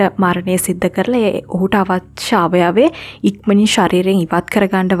ඉක්මනට මරණය සිද්ධ කරලා ඔහුට අවශ්‍ය අවයවය ඉක්මනින් ශරීරයෙන් ඉවත්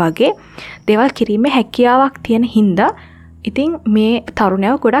කරගන්න වගේ දේවල් කිරීමේ හැකියාවක් තියෙන හින්දා ඉතින් මේ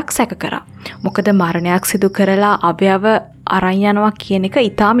තරුණයව ගොඩක් සැක කරා. මොකද මරණයක් සිදු කරලා අවයව අරන් යනවා කියන එක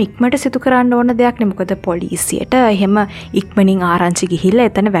ඊටාම ඉක්මනට සිදු කරන්න ඕන දෙයක් නේ. මොකද පොලිසියට එහෙම ඉක්මනින් ආරංචි ගිහිල්ලා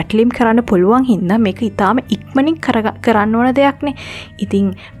එතන වැටලීම් කරන්න පුළුවන් හින්දා මේක ඊටාම ඉක්මනින් කරන්න ඕන දෙයක් නේ.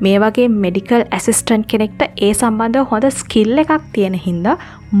 ඉතින් මේ වගේ මෙඩිකල් ඇසිස්ටන්ට් කෙනෙක්ට ඒ සම්බන්ධව හොඳ ස්කිල් එකක් තියෙන හින්දා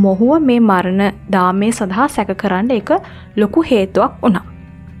මොහුව මේ මරණ දාමේ සඳහා සැක කරන්න ඒක ලොකු හේතුවක් වුණා.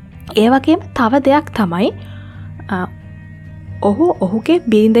 ඒ වගේම තව දෙයක් තමයි ඔහුගේ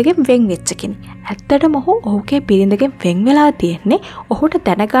බිරිඳගෙන් වෙන් වෙච්ච කෙනෙක්. ඇත්තටම ඔහුගේ බිරිඳගෙන් වෙන් වෙලා තියෙන්නේ ඔහුට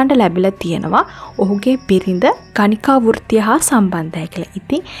දැනගන්න ලැබිලා තියෙනවා ඔහුගේ බිරිඳ ගණිකා වෘත්තිය හා සම්බන්ධයි කියලා.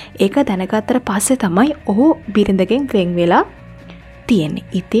 ඉතින් ඒක දැනගත්තට පස්සේ තමයි ඔහු බිරිඳගෙන් වෙන් වෙලා තියෙන්නේ.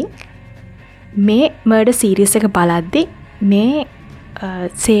 ඉතින් මේ මර්ඩර් සීරීස් එක බලද්දී මේ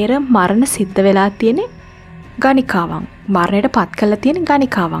සේර මරණ සිද්ධ වෙලා තියෙන්නේ ගණිකාවන්. මරණයට පත් කරලා තියෙන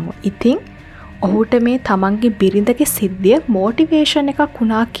ගණිකාවන්. ඉතින් ඔහුට මේ තමන්ගේ බිරිඳගේ සිද්ධිය මෝටිවේෂන් එකක්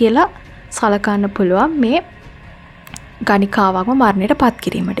වුණා කියලා සලකන්න පුළුවන් මේ ගණිකාවක්ම මරණයට පත්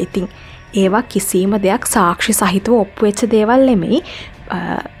කිරීමට. ඉතින් ඒවා කිසිම දෙයක් සාක්ෂි සහිතව ඔප්පු වෙච්ච දේවල් නෙමෙයි.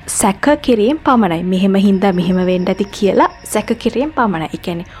 සැක කිරීම පමණයි. මෙහෙම හින්දා මෙහෙම වෙන්න ඇති කියලා සැක කිරීම පමණයි. ඒ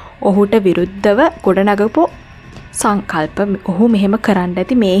කියන්නේ ඔහුට විරුද්ධව ගොඩනගපු සංකල්ප ඔහු මෙහෙම කරන්න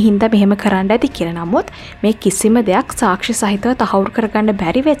ඇති මේ හින්දා මෙහෙම කරන්න ඇති කියලා. නමුත් මේ කිසිම දෙයක් සාක්ෂි සහිතව තහවුරු කරගන්න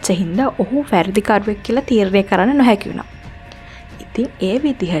බැරි වෙච්ච හින්දා ඔහු වැරදිකරුවෙක් කියලා තීරණය කරන්න නොහැකි වුණා. ඉතින් ඒ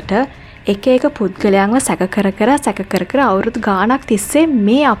විදිහට එක එක පුද්ගලයන්ව සැක කර අවුරුදු ගාණක් තිස්සේ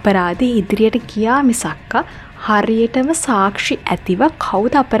මේ අපරාධය ඉදිරියට ගියා මිසක්ක හරියටම සාක්ෂි ඇතිව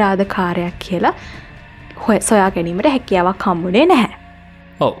කවුද අපරාධකාරයා කියලා සොයා ගැනීමට හැකියාවක් හම්බුනේ නැහැ.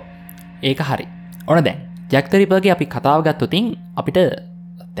 ඔව්. ඒක හරි. ඔන්න දැන් ජැක් ද රිපර්ගේ අපි කතාව ගත්තොතින් අපිට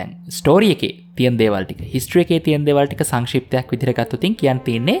දැන් ස්ටෝරි එකේ තියෙන දේවල් ටික, හිස්ටරි එකේ තියෙන දේවල් ටික සංක්ෂිප්තයක් විදිහට ගත්තොතින් කියන්න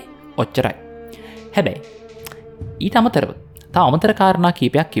තියෙන්නේ ඔච්චරයි. හැබැයි ඊට අමතරව තව අමතර කාරණා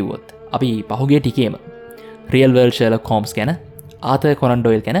කීපයක් කිව්වොත් අපි පහුගිය ටිකේම රියල් වර්ල්ඩ් ෂර්ලොක් හෝම්ස් ගැන, ආතර් කොනන්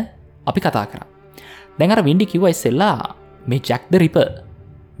ඩොයිල් ගැන අපි කතා කරා. දැන් අර වින්ඩි කිව්වා ඉස්සෙල්ලා මේ ජැක් ද රිපර්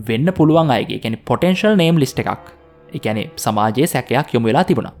වෙන්න පුළුවන් අයගේ, කියන්නේ පොටෙන්ෂල් නේම් ලිස්ට් එකක්. ඒ කියන්නේ සමාජයේ සැකයක් යොමු වෙලා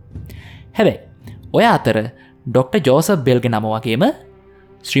තිබුණා. හැබැයි ඔය අතර ඩොක්ටර් ජෝසප් බෙල්ගේ නම වගේම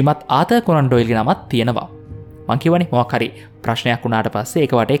ශ්‍රීමත් ආතර් කොනන් ඩොයිල්ගේ නමත් තියෙනවා. මං කියවනේ මොකක් හරි ප්‍රශ්නයක් වුණාට පස්සේ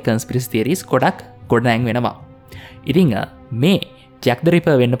ඒක වටේ කන්ස්පිරසි තියරිස් ගොඩක් ගොඩනැං වෙනවා. ඉතින් මේ ජැක් ද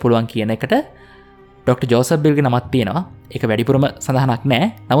රිපර් වෙන්න පුළුවන් කියන එකට ඩොක්ටර් ජෝසප් බෙල්ගේ නමත් තියෙනවා. ඒක වැඩිපුරම සඳහනක් නැහැ.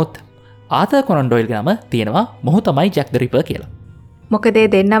 නමුත් ආතර් කොනන් ඩොයිල්ගේ නම තියෙනවා. මොහු තමයි ජැක් ද රිපර් කියලා. මොකදේ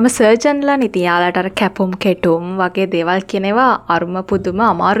දෙන්නම සර්ජන්ලා ඉතින් යාලට අර කැපුම් කෙටුම් වගේ දේවල් කියනවා අරුම පුදුම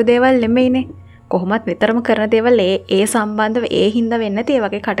අමාරු දේවල් නෙමෙයිනේ. කොහොමත් නිතරම කරන දේවල් ඒ සම්බන්ධව ඒ හින්දා වෙන්නේ නැති ඒ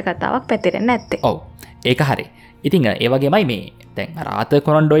වගේ කටකතාවක් පැතිරෙන්නේ නැත්තේ. ඔව්. ඒක හරි. ඉතින් ඒ වගේමයි මේ දැන් ආතර්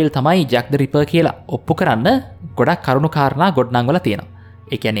කොනන් ඩොයිල් තමයි ජැක් ද රිපර් කියලා ඔප්පු කරන්න ගොඩක් කරුණු කාරණා ගොඩනංවලා තියෙනවා.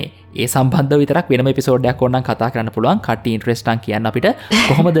 ඒ කියන්නේ ඒ සම්බන්ධව විතරක් වෙනම එපිසෝඩයක් ඕනනම් කතා කරන්න පුළුවන්. කට්ටිය ඉන්ටරෙස්ට්ම් කියන්න අපිට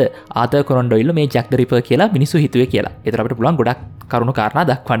කොහොමද ආතර් කොනන් ඩොයිල් මේ ජැක් ද රිපර් කියලා මිනිස්සු හිතුවේ කියලා. ඒතර අපිට පුළුවන් ගොඩක් කරුණු කාරණා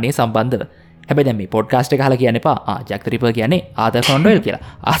දක්වන්නේ සම්බන්ධව. හැබැයි දැන් මේ පොඩ්කාස්ට් එක අහලා කියන්න එපා. ජැක් ද රිපර් කියන්නේ ආතර් කොනන් ඩොයිල් කියලා.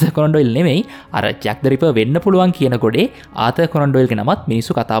 ආතර් කොනන් ඩොයිල් නෙමෙයි. අර ජැක් ද රිපර් වෙන්න පුළුවන් කියන ගොඩේ ආතර් කොනන් ඩොයිල්ගේ නමත්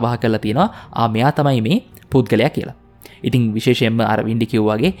මිනිස්සු කතා බහ කරලා තියෙනවා. මෙයා තමයි මේ පුද්ගලයා කියලා. ඉතින් විශේෂයෙන්ම අර වින්ඩි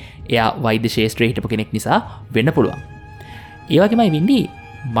කිව්වාගේ එයා වෛද්‍ය ශාස්ත්‍රයේ හිටපු කෙනෙක් නිසා වෙන්න පුළුවන්. ඒ වගේමයි වින්ඩි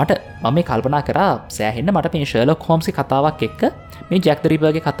මට මම මේ කල්පනා කරා සෑහෙන්න මට මේ ෂර්ලොක් හෝම්ස්ගේ කතාවක් එක්ක මේ ජැක් ද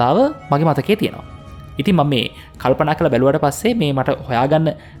රිපර්ගේ කතාව මගේ මතකේ තියෙනවා. ඉතින් මම මේ කල්පනා කරලා බැලුවට පස්සේ මේ මට හොයාගන්න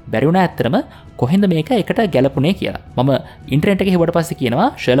බැරි වුණා ඇත්තටම කොහෙන්ද මේක එකට ගැලපුණේ කියලා. මම ඉන්ටර්නෙට් එකේ හොයුවට පස්සේ කියනවා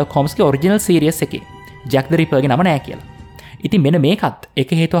ෂර්ලොක් හෝම්ස්ගේ ඔරිජිනල් සීරීස් එකේ ජැක් ද රිපර්ගේ නම නෑ කියලා. ඉතින් මෙන්න මේකත් එක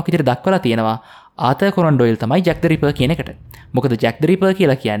හේතුවක් විදිහට දක්වලා තියෙනවා ආතර් කොනන් ඩොයිල් තමයි ජැක් ද රිපර් කියන එකට. මොකද ජැක් ද රිපර්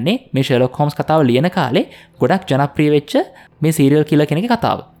කියලා කියන්නේ මේ ෂර්ලොක් හෝම්ස් කතාව ලියන කාලේ ගොඩක් ජනප්‍රිය වෙච්ච මේ සීරියල් කිලර් කෙනෙක්ගේ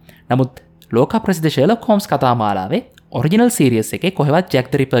කතාව. නමුත් ලෝක ප්‍රසිද්ධ ෂර්ලොක් හෝම්ස් කතා මාලාවේ ඔරිජිනල් සීරීස් එකේ කොහෙවත් ජැක්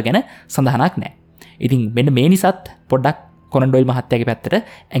ද රිපර් ගැන සඳහනක් නැහැ. ඉතින් මෙන්න මේ නිසාත් පොඩ්ඩක් කොනන් ඩොයිල් මහත්තයාගේ පැත්තට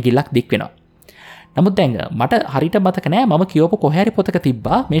ඇඟිල්ලක් දික් වෙනවා. නමුත් දැන් මට හරියට මතක නෑ මම කියවපු කොහේ හරි පොතක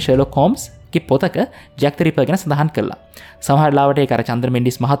තිබ්බා මේ ෂර්ලොක් හෝම්ස් ගේ පොතක ජැක් ද රිපර් ගැන සඳහන් කළා. සමහර ලාවට ඒක අර චන්ද්‍ර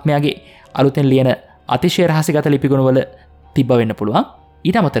මෙන්ඩිස් මහත්මයාගේ අලුතෙන් ලියන අතිශය රහසිගත ලිපිගුණවල තිබ්බ වෙන්න පුළුවන්.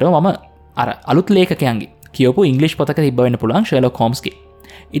 ඊට අමතරව මම අර අලුත් ලේඛකයන්ගේ කියවපු ඉංග්‍රීසි පොතක තිබ්බ වෙන්න පුළුවන් ෂර්ලොක් හෝම්ස්ගේ.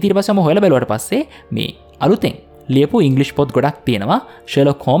 ඊට පස්සේ මම හොයලා බැලුවට පස්සේ මේ අලුතෙන් ලියපු ඉංග්‍රීසි පොත් ගොඩක් තියෙනවා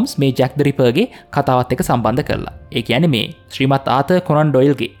ෂර්ලොක් හෝම්ස් මේ ජැක් ද රිපර්ගේ කතාවත් එක්ක සම්බන්ධ කරලා. ඒ කියන්නේ මේ ශ්‍රීමත් ආතර් කොනන්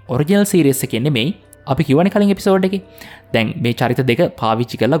ඩොයිල්ගේ ඔරිජිනල් සීරීස් එකේ නෙමෙයි අපි කියවනේ කලින් එපිසෝඩ් එකේ. දැන් මේ චරිත දෙක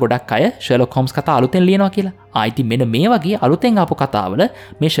පාවිච්චි කරලා ගොඩක් අය ෂර්ලොක් හෝම්ස් කතා අලුතෙන් ලියනවා කියලා. ඉතින් මෙන්න මේ වගේ අලුතෙන් ආපු කතාවල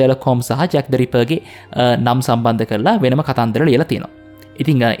මේ ෂර්ලොක් හෝම්ස් සහ ජැක් ද රිපර්ගේ නම් සම්බන්ධ කරලා වෙනම කතන්දර ලියලා තියෙනවා.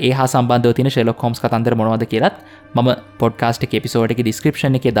 ඉතින් ඒ හා සම්බන්ධව තියෙන ෂර්ලොක් හෝම්ස් කතන්දර මොනවද කියලාත් මම පොඩ්කාස්ට් එකේ එපිසෝඩ් එකේ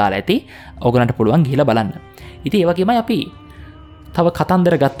ඩිස්ක්‍රිප්ෂන් එකේ දාලා ඇති. ඔයගලන්ට පුළුවන් ගිහලා බලන්න. ඉතින් ඒ වගේමයි අපි තව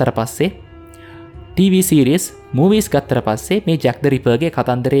කතන්දර ගත්තට පස්සේ TV සීරීස් මූවීස් ගත්තට පස්සේ මේ ජැක් ද රිපර්ගේ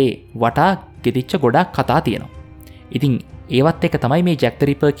කතන්දරේ වටා ගෙතිච්ච ගොඩක් කතා තියෙනවා. ඉතින් ඒවත් එක තමයි මේ ජැක් ද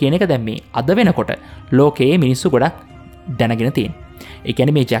රිපර් කියන එක දැන් මේ අද වෙනකොට ලෝකයේ මිනිස්සු ගොඩක් දැනගෙන තියෙන. ඒ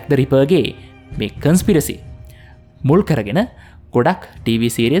කියන්නේ මේ ජැක් ද රිපර්ගේ මේ කන්ස්පිරසි මුල් කරගෙන ගොඩක් TV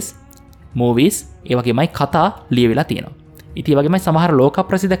සීරීස් මූවීස් ඒ වගේමයි කතා ලියවිලා තියෙනවා. ඉතින් වගේමයි සමහර ලෝක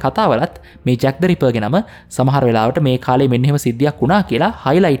ප්‍රසිද්ධ කතාවලත් මේ ජැක් ද රිපර්ගේ නම සමහර වෙලාවට මේ කාලේ මෙන්න එහෙම සිද්ධියක් වුණා කියලා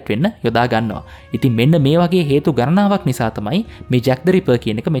හයිලයිට් වෙන්න යොදා ගන්නවා. ඉතින් මෙන්න මේ වගේ හේතු ගණනාවක් නිසා තමයි මේ ජැක් ද රිපර්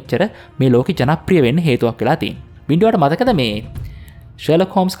කියන එක මෙච්චර මේ ලෝකේ ජනප්‍රිය වෙන්න හේතුවක් වෙලා තියෙන්නේ. වින්ඩුවට මතකද මේ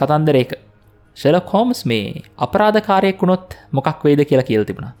ෂර්ලොක් හෝම්ස් කතන්දරයක ෂර්ලොක් හෝම්ස් මේ අපරාධකාරයෙක් වුණොත් මොකක් වෙයිද කියලා කියලා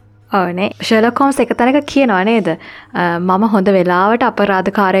තිබුණා. ඔවනේ ෂර්ලොක් හෝම්ස් එක තැනක කියනවා නේද මම හොඳ වෙලාවට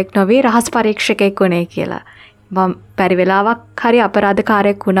අපරාධකාරයෙක් නොවී රහස් පරීක්ෂකයෙක් වුණේ කියලා. මම බැරි වෙලාවක් හරි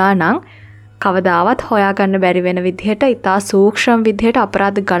අපරාධකාරයෙක් වුණා නම් කවදාවත් හොයාගන්න බැරි වෙන විදිහට ඉතා සූක්ෂම විදිහට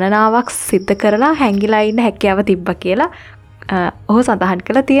අපරාධ ගණනාවක් සිද්ධ කරලා හැංගිලා ඉන්න හැකියාව තිබ්බා කියලා ඔහු සඳහන්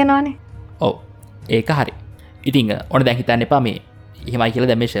කරලා තියෙනවානේ. ඔව් ඒක හරි. ඉතින් ඕන දැන් හිතන්න එපා මේ එහෙමයි කියලා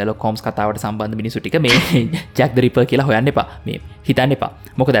දැන් මේ ෂර්ලොක් හෝම්ස් කතාවට සම්බන්ධ මිනිස්සු ටික මේ ජැක් ද රිපර් කියලා හොයන්න එපා. මේ හිතන්න එපා.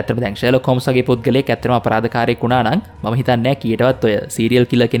 මොකද ඇත්තටම දැන් ෂර්ලොක් හෝම්ස් වගේ පුද්ගලයෙක් ඇත්තටම අපරාධකාරයෙක් වුණා නම් මම හිතන්නේ නැහැ කීයටවත් ඔය සීරියල්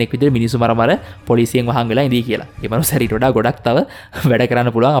කිලර් කෙනෙක් විදිහට මිනිස්සු මරමර පොලිසියෙන් වහන් වෙලා ඉඳී කියලා. ඒ මනුස්සයාට වඩා ගොඩක් තව වැඩ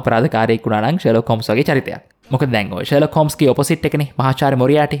කරන්න පුළුවන් අපරාධකාරයෙක් වුණා නම් ෂර්ලොක් හෝම්ස් වගේ චරිතයක්. මොකද දැන් ඔය ෂර්ලොක් හෝම්ස්ගේ ඔපොසිට් එකනේ මහාචාර්ය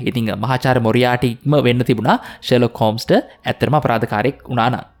මොරියාටි. ඉතින් මහාචාර්ය මොරියාටිම වෙන්න තිබුණා ෂර්ලොක් හෝම්ස්ට ඇත්තටම අපරාධකාරයෙක් වුණා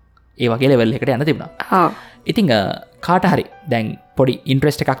නම්. ඒ වගේ ලෙවල් එකට යන්න තිබුණා. ඉතින් කාට හරි දැන් පොඩි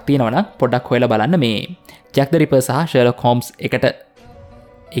ඉන්ට්‍රෙස්ට් එකක් තියෙනවා නම් පොඩ්ඩක් හොයලා බලන්න මේ ජැක් ද රිපර් සහ ෂර්ලොක් හෝම්ස් එකට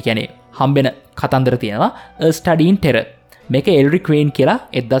ඒ කියන්නේ හම්බෙන කතන්දර තියෙනවා A Study in Terror. මේක එල්රි ක්වීන් කියලා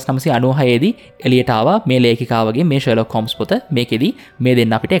 1996 දී එළියට ආවා මේ ලේඛිකාවගේ මේ ෂර්ලොක් හෝම්ස් පොත. මේකෙදි මේ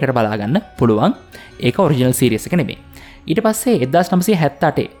දෙන්න අපිට එකට බලා ගන්න පුළුවන්. ඒක ඔරිජිනල් සීරීස් එක නෙමෙයි. ඊට පස්සේ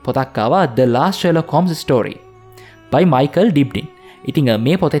 1978 පොතක් ආවා The Last Sherlock Holmes Story by Michael Dibdin. ඉතින්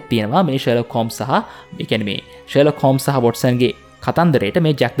මේ පොතේ තියෙනවා මේ ෂර්ලොක් හෝම්ස් සහ ඒ කියන්නේ මේ ෂර්ලොක් හෝම්ස් සහ වොට්සන්ගේ කතන්දරයට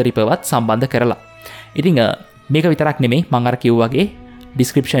මේ ජැක් ද රිපර්වත් සම්බන්ධ කරලා. ඉතිං මේක විතරක් නෙමේ මං අර කිව්වාගේ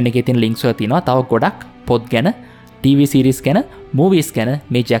ඩිස්ක්‍රිප්ෂන් එකේ තියෙන ලින්ක්ස් වල තියෙනවා තව ගොඩක් පොත් ගැන TV සීරීස් ගැන මූවීස් ගැන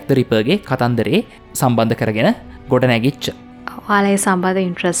මේ ජැක් ද රිපර්ගේ කතන්දරේ සම්බන්ධ කරගෙන ගොඩ නැගිච්ච. ඔයාලගේ සම්බන්ධ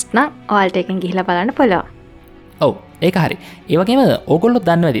ඉන්ට්‍රස්ට් නම් ඔයාලට එකෙන් ගිහිල්ලා බලන්න පුළුවන්. ඔව් ඒක හරි. ඒ වගේම ඕගොල්ලෝ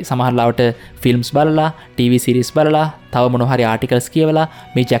දන්නවා ඇති සමහරවිට ෆිල්ම්ස් බලලා TV සීරීස් බලලා තව මොන හරි ආටිකල්ස් කියවලා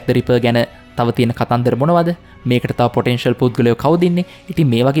මේ ජැක් ද රිපර් ගැන තව තියෙන කතන්දර මොනවද මේකට තව පොටෙන්ෂල් පුද්ගලයෝ කවුද ඉන්නේ ඉතින්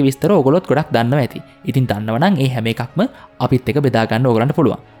මේ වගේ විස්තර ඕගොල්ලොත් ගොඩක් දන්නවා ඇති. ඉතින් දන්නවා නම් ඒ හැම එකක්ම අපිත් එක්ක බෙදා ගන්න ඕගලන්ට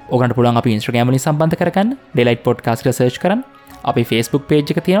පුළුවන්. ඕගලන්ට පුළුවන් අපි Instagram වලින් සම්බන්ධ කරගන්න Daylight Podcast එක search කරන්න. අපේ Facebook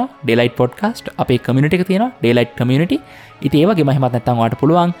page එක තියෙනවා Daylight Podcast. අපේ community එක තියෙනවා Daylight Community. ඉතින් ඒ වගේම එහෙමත් නැත්නම් ඔයාලට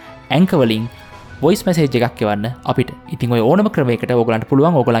පුළුවන් Anchor වලින් voice message එකක් එවන්න අපිට. ඉතින් ඔය ඕනම ක්‍රමයකට ඕගලන්ට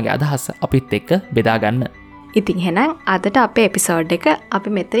පුළුවන් ඕගලන්ගේ අදහස් අපිත් එක්ක බෙදා ගන්න. ඉතින් එහෙනම් අදට අපේ එපිසෝඩ් එක අපි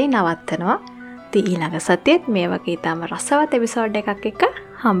මෙතනින් නවත්තනවා. ඉතින් ඊළඟ සතියේත් මේ වගේ තාම රසවත් එපිසෝඩ් එකක් එක්ක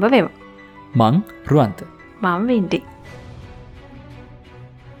හම්බ වෙමු. මං රුවන්ත. මම වින්ඩි.